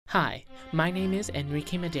Hi, my name is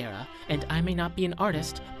Enrique Madera, and I may not be an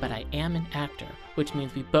artist, but I am an actor, which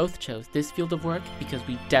means we both chose this field of work because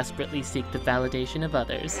we desperately seek the validation of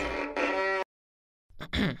others.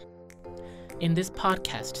 In this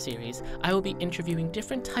podcast series, I will be interviewing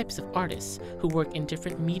different types of artists who work in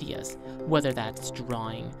different medias, whether that's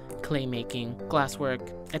drawing, claymaking,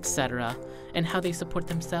 glasswork, etc., and how they support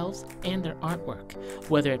themselves and their artwork,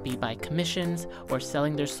 whether it be by commissions or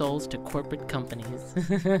selling their souls to corporate companies.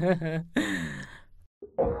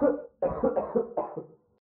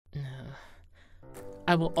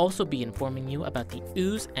 I will also be informing you about the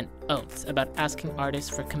oohs and ohs about asking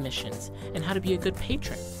artists for commissions and how to be a good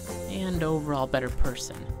patron and overall better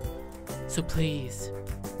person. So please,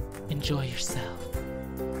 enjoy yourself.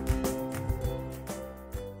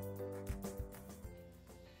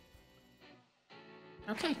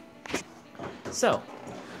 Okay, so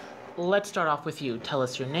let's start off with you. Tell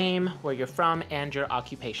us your name, where you're from, and your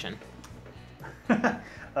occupation.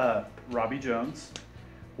 Robby Jones,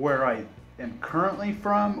 where I am currently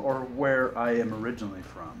from or where I am originally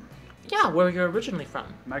from? Yeah, where you're originally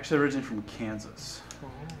from. I'm actually originally from Kansas.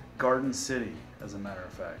 Garden City, as a matter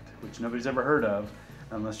of fact, which nobody's ever heard of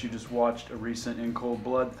unless you just watched a recent In Cold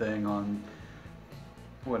Blood thing on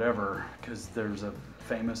whatever, because there's a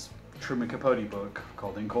famous Truman Capote book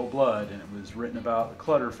called In Cold Blood, and it was written about the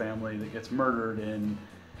Clutter family that gets murdered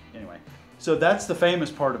anyway. So that's the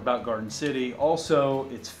famous part about Garden City. Also,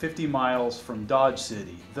 it's 50 miles from Dodge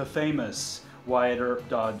City, the famous Wyatt Earp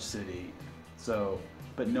Dodge City. So,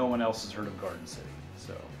 but no one else has heard of Garden City.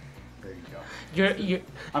 So there you go.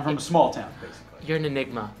 I'm from a small town, basically. You're an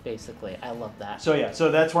enigma, basically. I love that. So yeah, so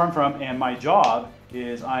that's where I'm from, and my job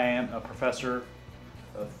is I am a professor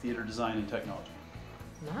of theater design and technology.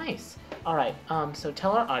 Nice. All right. So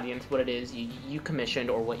tell our audience what it is you commissioned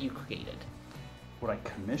or what you created. What I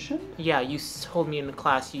commissioned? Yeah, you told me in the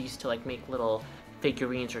class you used to like make little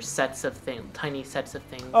figurines or sets of things, tiny sets of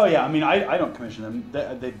things. Oh yeah, I mean I don't commission them.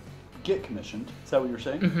 They get commissioned. Is that what you're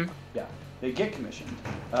saying? Mm-hmm. Yeah, they get commissioned.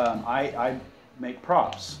 I make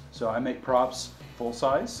props. So I make props full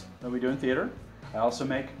size that we do in theater. I also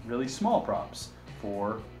make really small props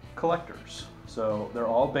for collectors. So they're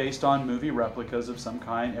all based on movie replicas of some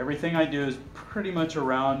kind. Everything I do is pretty much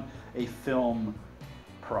around a film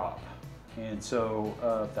prop. And so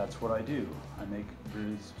that's what I do. I make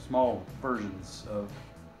really small versions of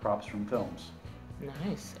props from films.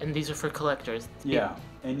 Nice. And these are for collectors. Yeah.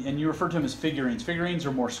 And you refer to them as figurines. Figurines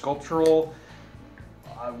are more sculptural.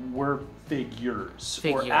 We're figures.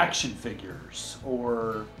 Or action figures.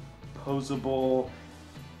 Or posable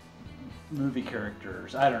movie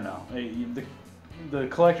characters. I don't know. The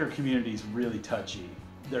collector community is really touchy.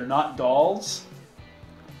 They're not dolls,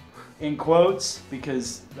 in quotes,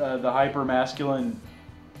 because the hyper masculine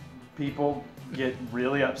people get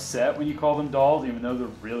really upset when you call them dolls, even though they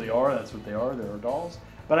really are. That's what they are. They're dolls.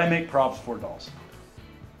 But I make props for dolls.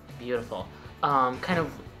 Beautiful. Kind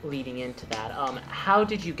of leading into that, how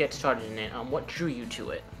did you get started in it? What drew you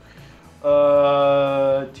to it?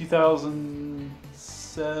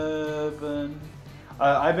 2007.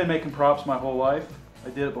 I've been making props my whole life. I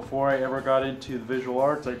did it before I ever got into the visual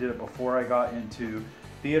arts. I did it before I got into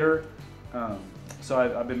theater. So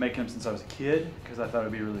I've been making them since I was a kid because I thought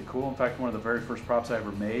it'd be really cool. In fact, one of the very first props I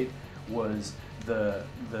ever made was the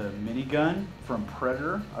minigun from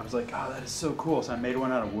Predator. I was like, oh, that is so cool. So I made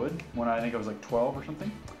one out of wood when I think I was like 12 or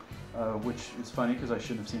something. Which is funny because I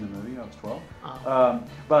shouldn't have seen the movie. I was 12. Oh.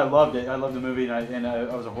 But I loved it. I loved the movie, and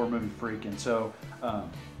I was a horror movie freak. And so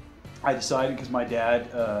I decided, because my dad,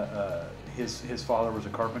 his father was a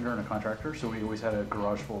carpenter and a contractor, so we always had a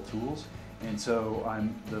garage full of tools. And so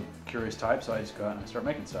I'm the curious type, so I just go out and I start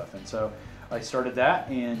making stuff. And so I started that,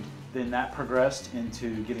 and then that progressed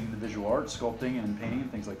into getting the visual arts, sculpting and painting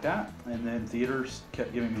and things like that. And then theaters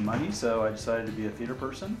kept giving me money, so I decided to be a theater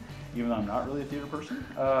person, even though I'm not really a theater person.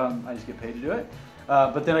 I just get paid to do it.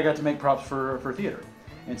 But then I got to make props for theater.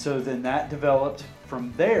 And so then that developed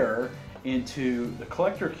from there into the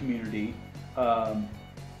collector community.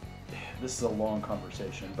 This is a long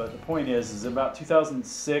conversation, but the point is about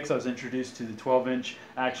 2006, I was introduced to the 12-inch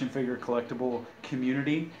action figure collectible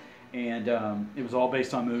community, and it was all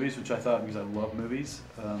based on movies, which I thought, because I love movies,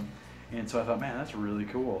 and so I thought, man, that's really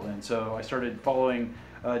cool. And so I started following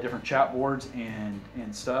different chat boards and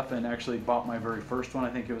stuff, and actually bought my very first one.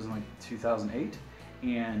 I think it was in like 2008,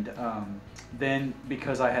 and then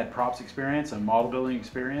because I had props experience and model building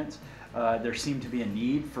experience, there seemed to be a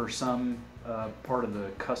need for some part of the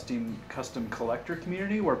custom collector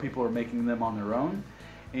community where people are making them on their own.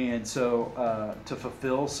 And so to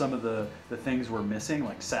fulfill some of the things we're missing,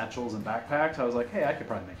 like satchels and backpacks, I was like, hey, I could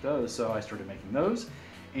probably make those. So I started making those.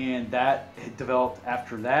 and that had developed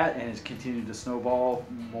after that and has continued to snowball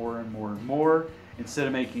more and more and more. Instead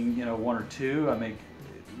of making, you know, one or two, I'm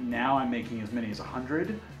making as many as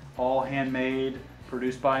 100, all handmade,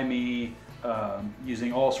 produced by me,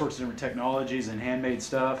 using all sorts of different technologies and handmade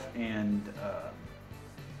stuff, and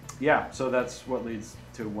yeah, so that's what leads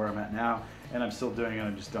to where I'm at now. And I'm still doing it,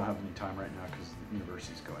 I just don't have any time right now because the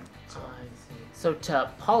university's going. So. I see. So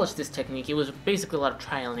to polish this technique, it was basically a lot of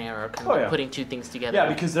trial and error, kind of putting two things together. Yeah,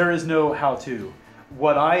 because there is no how-to.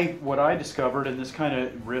 What I discovered, and this kind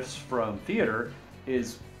of riffs from theater,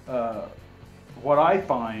 is what I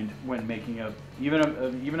find when making even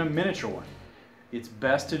a miniature one, it's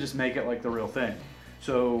best to just make it like the real thing.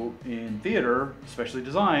 So in theater, especially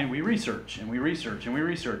design, we research and we research and we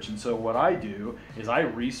research. And so what I do is I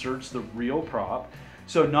research the real prop.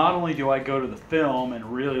 So not only do I go to the film and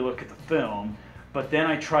really look at the film, but then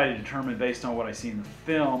I try to determine based on what I see in the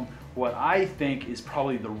film, what I think is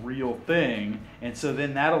probably the real thing. And so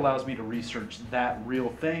then that allows me to research that real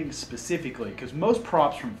thing specifically. Because most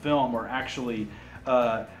props from film are actually,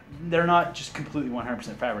 they're not just completely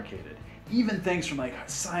 100% fabricated. Even things from like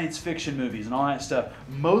science fiction movies and all that stuff,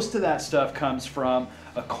 most of that stuff comes from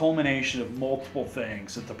a culmination of multiple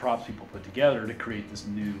things that the props people put together to create this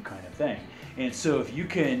new kind of thing. And so if you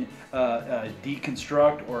can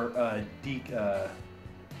deconstruct or I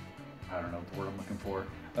don't know the word I'm looking for,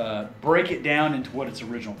 break it down into what its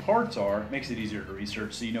original parts are, it makes it easier to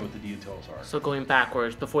research so you know what the details are. So going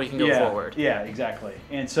backwards before you can go forward. Yeah, exactly.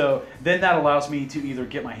 And so then that allows me to either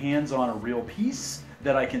get my hands on a real piece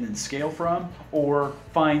that I can then scale from, or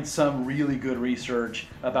find some really good research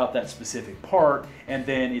about that specific part, and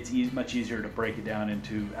then it's much easier to break it down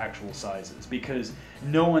into actual sizes, because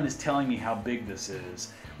no one is telling me how big this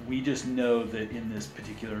is. We just know that in this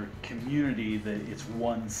particular community that it's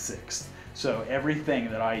 1/6. So everything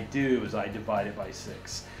that I do is I divide it by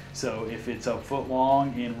 6. So if it's a foot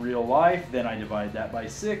long in real life, then I divide that by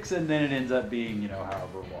 6, and then it ends up being, you know,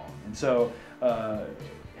 however long. And so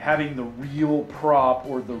having the real prop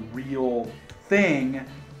or the real thing,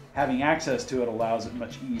 having access to it allows it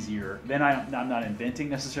much easier. Then I'm not inventing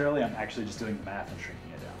necessarily, I'm actually just doing the math and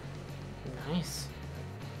shrinking it down. Nice.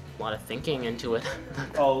 A lot of thinking into it.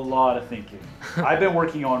 A lot of thinking. I've been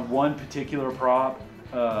working on one particular prop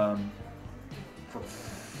for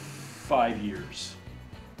 5 years,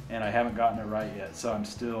 and I haven't gotten it right yet, so I'm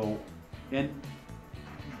still in.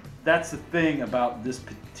 That's the thing about this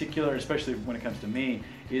particular, especially when it comes to me,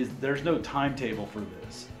 is there's no timetable for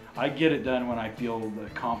this. I get it done when I feel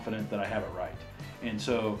confident that I have it right. And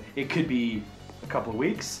so it could be a couple of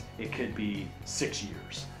weeks, it could be 6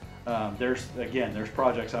 years. There's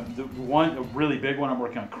projects. A really big one I'm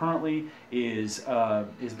working on currently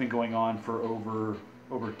has been going on for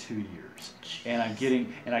over 2 years. And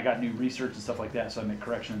I got new research and stuff like that, so I make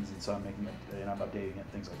corrections, and so I'm making it, and I'm updating it,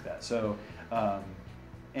 things like that. So,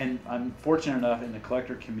 and I'm fortunate enough in the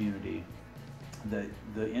collector community that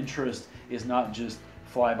the interest is not just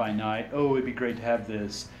fly by night, oh, it'd be great to have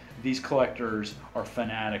this. These collectors are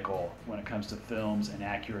fanatical when it comes to films and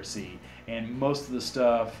accuracy, and most of the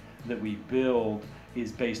stuff that we build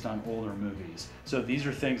is based on older movies. So these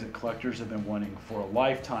are things that collectors have been wanting for a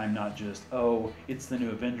lifetime, not just, oh, it's the new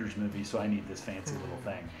Avengers movie, so I need this fancy little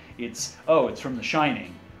thing. It's, oh, it's from The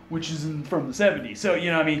Shining, which is from the 70s. So,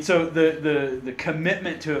 you know what I mean? So the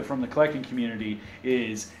commitment to it from the collecting community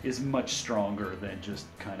is much stronger than just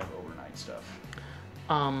kind of overnight stuff.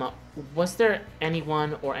 Was there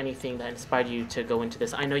anyone or anything that inspired you to go into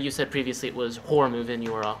this? I know you said previously it was horror movie and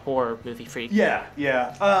you were a horror movie freak. Yeah.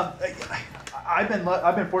 I've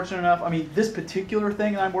been fortunate enough. I mean, this particular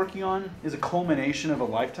thing that I'm working on is a culmination of a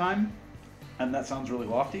lifetime, and that sounds really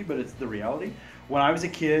lofty, but it's the reality. When I was a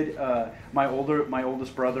kid, my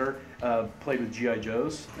oldest brother played with G.I.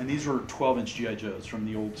 Joes, and these were 12-inch G.I. Joes from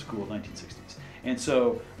the old school 1960s. And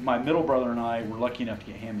so my middle brother and I were lucky enough to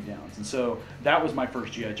get hand-me-downs. And so that was my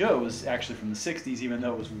first G.I. Joe. It was actually from the 60s, even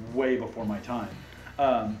though it was way before my time.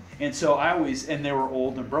 And so and they were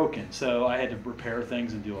old and broken, so I had to repair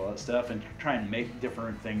things and do all that stuff and try and make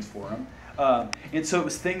different things for them. And so it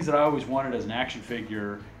was things that I always wanted as an action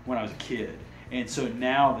figure when I was a kid. And so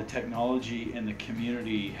now the technology and the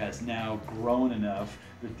community has now grown enough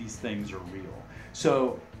that these things are real.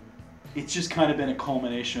 So it's just kind of been a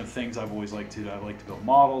culmination of things I've always liked to do. I like to build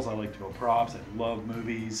models, I like to build props, I love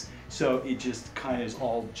movies. So it just kind of is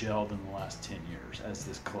all gelled in the last 10 years as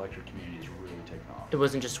this collector community has really taken off. It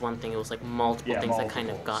wasn't just one thing, it was like multiple things that kind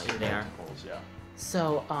of got you there. Yeah.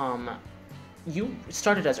 So, you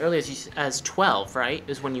started as early as 12, right?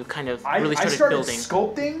 Is when you kind of really started building. I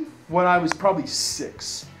started sculpting when I was probably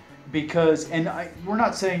 6. because, and we're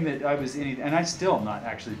not saying that I was any, and I still am not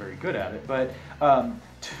actually very good at it, but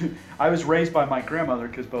I was raised by my grandmother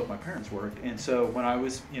because both my parents worked, and so when I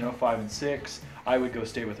was 5 and 6, I would go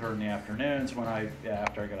stay with her in the afternoons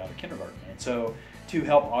after I got out of kindergarten. And so to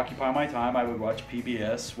help occupy my time, I would watch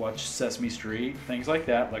PBS, watch Sesame Street, things like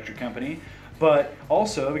that, Electric Company. But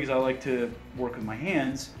also, because I like to work with my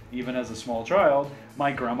hands, even as a small child,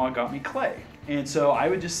 my grandma got me clay. And so I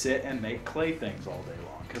would just sit and make clay things all day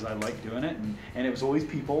long because I liked doing it. And it was always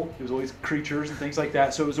people, it was always creatures and things like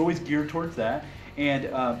that. So it was always geared towards that. And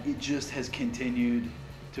it just has continued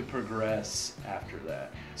to progress after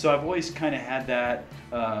that. So I've always kind of had that,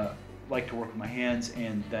 like to work with my hands,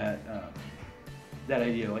 and that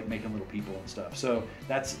idea, like making little people and stuff. So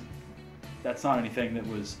that's not anything that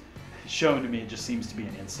was shown to me. It just seems to be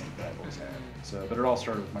an instinct that I've always had. So, but it all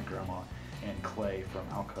started with my grandma and clay from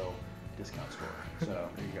Alco discount store. So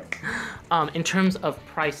there you go. In terms of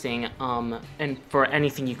pricing, and for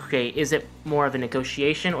anything you create, is it more of a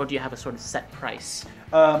negotiation, or do you have a sort of set price?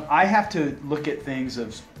 I have to look at things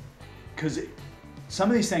because some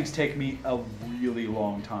of these things take me a really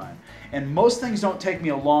long time, and most things don't take me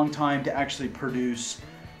a long time to actually produce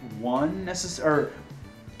or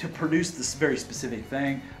to produce this very specific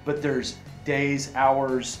thing. But there's days,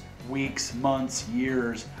 hours, weeks, months,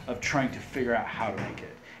 years of trying to figure out how to make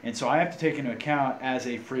it. And so I have to take into account, as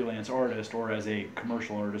a freelance artist or as a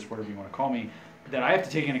commercial artist, whatever you want to call me, that I have to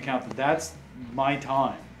take into account that that's my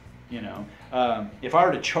time. If I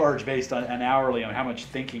were to charge based on an hourly on how much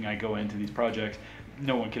thinking I go into these projects,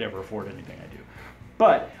 no one could ever afford anything I do.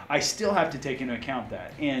 But I still have to take into account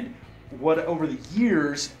that. And over the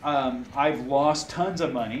years, I've lost tons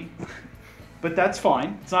of money, but that's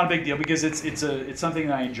fine. It's not a big deal because it's something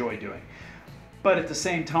that I enjoy doing. But at the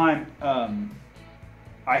same time,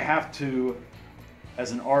 I have to,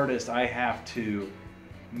 as an artist, I have to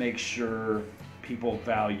make sure people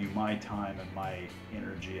value my time and my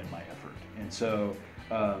energy and my effort. And so,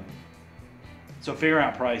 figuring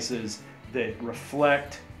out prices that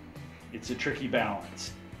reflect, it's a tricky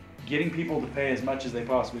balance. Getting people to pay as much as they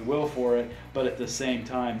possibly will for it, but at the same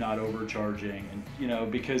time not overcharging.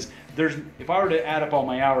 And because if I were to add up all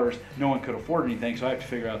my hours, no one could afford anything, so I have to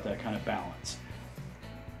figure out that kind of balance.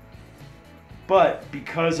 But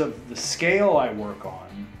because of the scale I work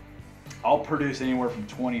on, I'll produce anywhere from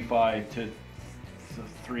 25 to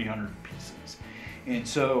 300 pieces. And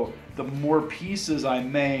so the more pieces I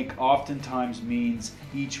make oftentimes means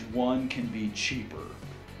each one can be cheaper,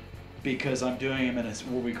 because I'm doing them in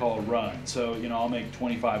what we call a run. So, I'll make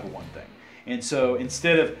 25 of one thing. And so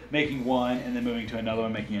instead of making one and then moving to another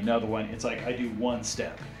one, making another one, it's like I do one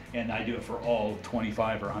step and I do it for all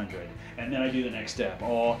 25 or 100. And then I do the next step,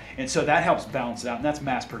 and so that helps balance it out. And that's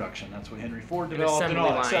mass production. That's what Henry Ford developed and all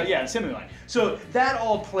that. So, yeah, assembly line. So that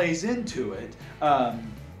all plays into it.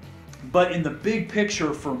 But in the big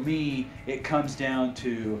picture for me, it comes down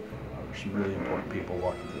to there's some really important people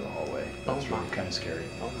walking through the hallway. That's really kind of scary.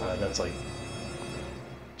 That's like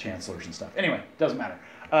chancellors and stuff. Anyway, doesn't matter.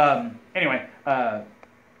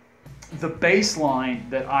 The baseline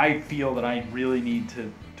that I feel that I really need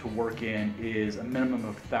to work in is a minimum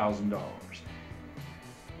of $1,000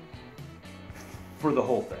 for the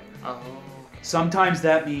whole thing. Oh. Sometimes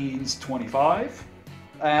that means 25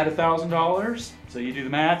 at $1,000. So you do the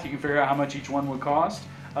math, you can figure out how much each one would cost.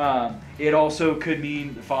 It also could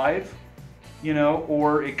mean 5,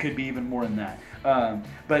 or it could be even more than that.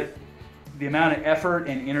 But the amount of effort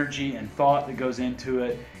and energy and thought that goes into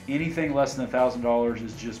it, anything less than $1,000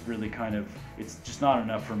 is just really it's just not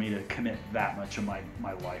enough for me to commit that much of my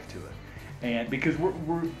life to it. And because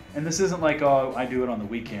and this isn't like, I do it on the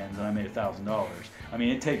weekends and I made $1,000. I mean,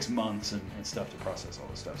 it takes months and stuff to process all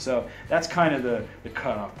this stuff. So that's kind of the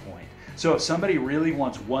cutoff point. So if somebody really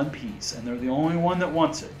wants one piece and they're the only one that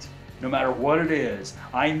wants it, no matter what it is,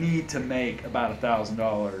 I need to make about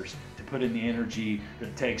 $1,000 to put in the energy that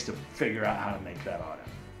it takes to figure out how to make that item.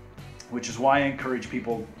 Which is why I encourage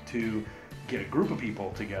people to get a group of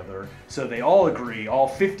people together so they all agree, all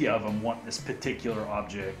 50 of them want this particular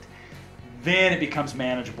object. Then it becomes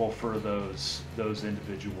manageable for those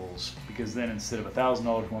individuals, because then instead of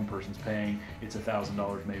 $1,000 one person's paying, it's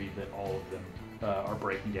 $1,000 maybe that all of them are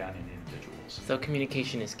breaking down into individuals. So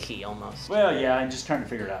communication is key almost. Well, yeah, and just trying to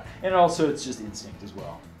figure it out. And also it's just instinct as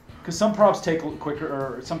well. Because some props take quicker,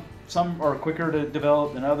 or some are quicker to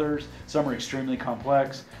develop than others. Some are extremely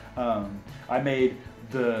complex. I made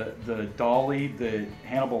the dolly that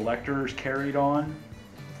Hannibal Lecter's carried on.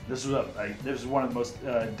 This was one of the most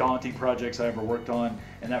daunting projects I ever worked on,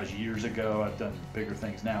 and that was years ago. I've done bigger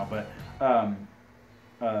things now, but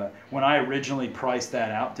When I originally priced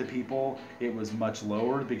that out to people, it was much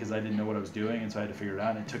lower because I didn't know what I was doing, and so I had to figure it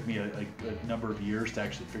out. And it took me a number of years to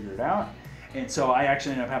actually figure it out. And so I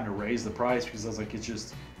actually ended up having to raise the price because I was like, it's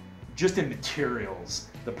just in materials,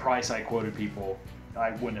 the price I quoted people,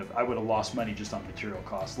 I would have lost money just on material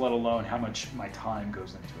costs, let alone how much my time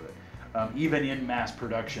goes into it. Even in mass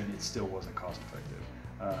production, it still wasn't cost effective.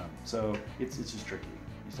 So it's just tricky.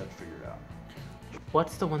 You just have to figure it out.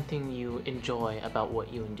 What's the one thing you enjoy about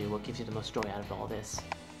what you do? What gives you the most joy out of all this?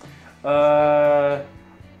 I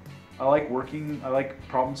like working. I like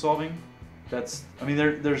problem solving. There's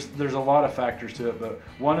a lot of factors to it, but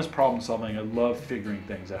one is problem solving. I love figuring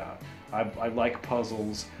things out. I like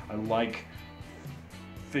puzzles. I like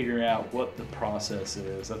figuring out what the process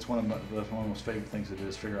is. That's one of my most favorite things to do,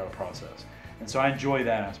 is figure out a process. And so I enjoy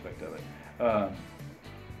that aspect of it.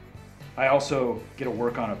 I also get to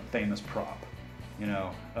work on a famous prop.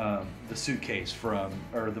 The suitcase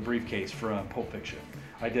or the briefcase from Pulp Fiction.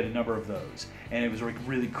 I did a number of those, and it was like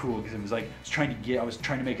really cool because it was like I was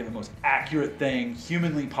trying to make it the most accurate thing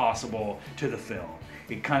humanly possible to the film.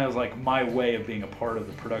 It kind of was like my way of being a part of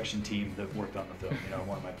the production team that worked on the film.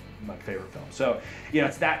 One of my favorite films. So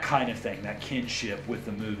it's that kind of thing, that kinship with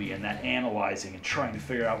the movie, and that analyzing and trying to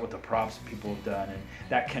figure out what the props people have done, and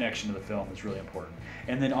that connection to the film is really important.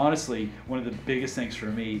 And then honestly, one of the biggest things for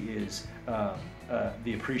me is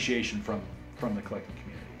the appreciation from the collecting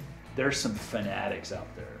community. There's some fanatics out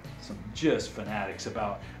there, some just fanatics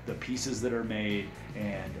about the pieces that are made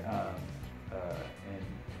and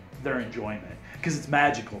their enjoyment, because it's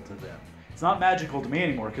magical to them. It's not magical to me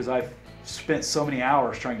anymore because I've spent so many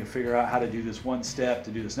hours trying to figure out how to do this one step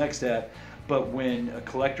to do this next step. But when a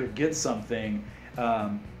collector gets something,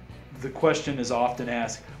 the question is often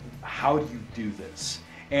asked, how do you do this?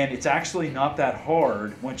 And it's actually not that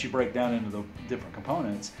hard once you break down into the different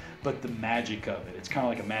components, but the magic of it. It's kind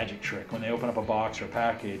of like a magic trick. When they open up a box or a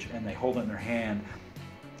package and they hold it in their hand,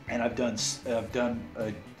 and I've done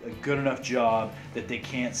a good enough job that they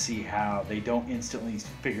can't see how, they don't instantly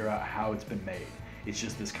figure out how it's been made. It's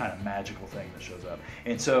just this kind of magical thing that shows up.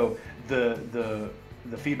 And so the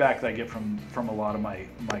feedback that I get from a lot of my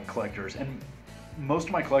collectors, and most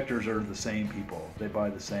of my collectors are the same people. They buy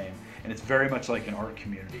the same, and it's very much like an art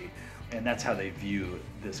community, and that's how they view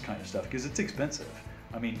this kind of stuff, because it's expensive.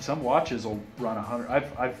 I mean, some watches will run $100.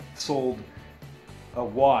 I've sold a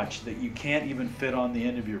watch that you can't even fit on the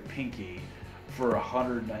end of your pinky for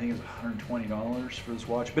 $100. I think it was $120 for this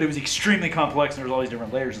watch, but it was extremely complex, and there was all these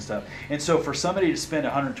different layers and stuff. And so for somebody to spend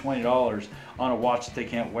 $120 on a watch that they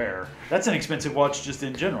can't wear, that's an expensive watch just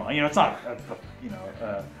in general. It's not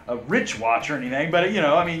a rich watch or anything, but you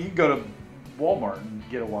can go to Walmart and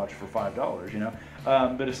get a watch for $5.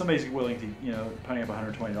 But if somebody's willing to pony up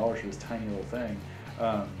 $120 for this tiny little thing,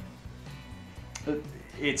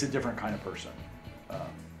 it's a different kind of person.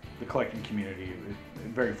 The collecting community is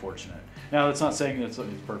very fortunate. Now, that's not saying that it's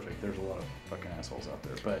perfect. There's a lot of fucking assholes out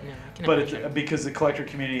there, but it's because the collector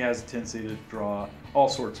community has a tendency to draw all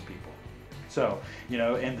sorts of people. So,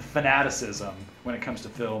 and the fanaticism when it comes to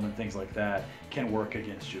film and things like that can work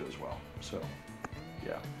against you as well. So,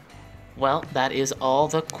 yeah. Well, that is all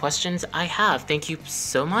the questions I have. Thank you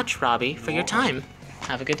so much, Robby, for your time.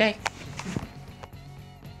 Have a good day.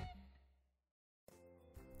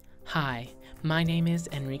 Hi, my name is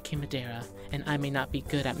Enrique Madera, and I may not be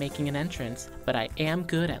good at making an entrance, but I am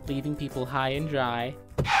good at leaving people high and dry.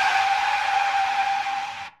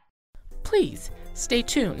 Please, stay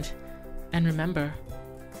tuned, and remember,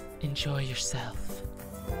 enjoy yourself.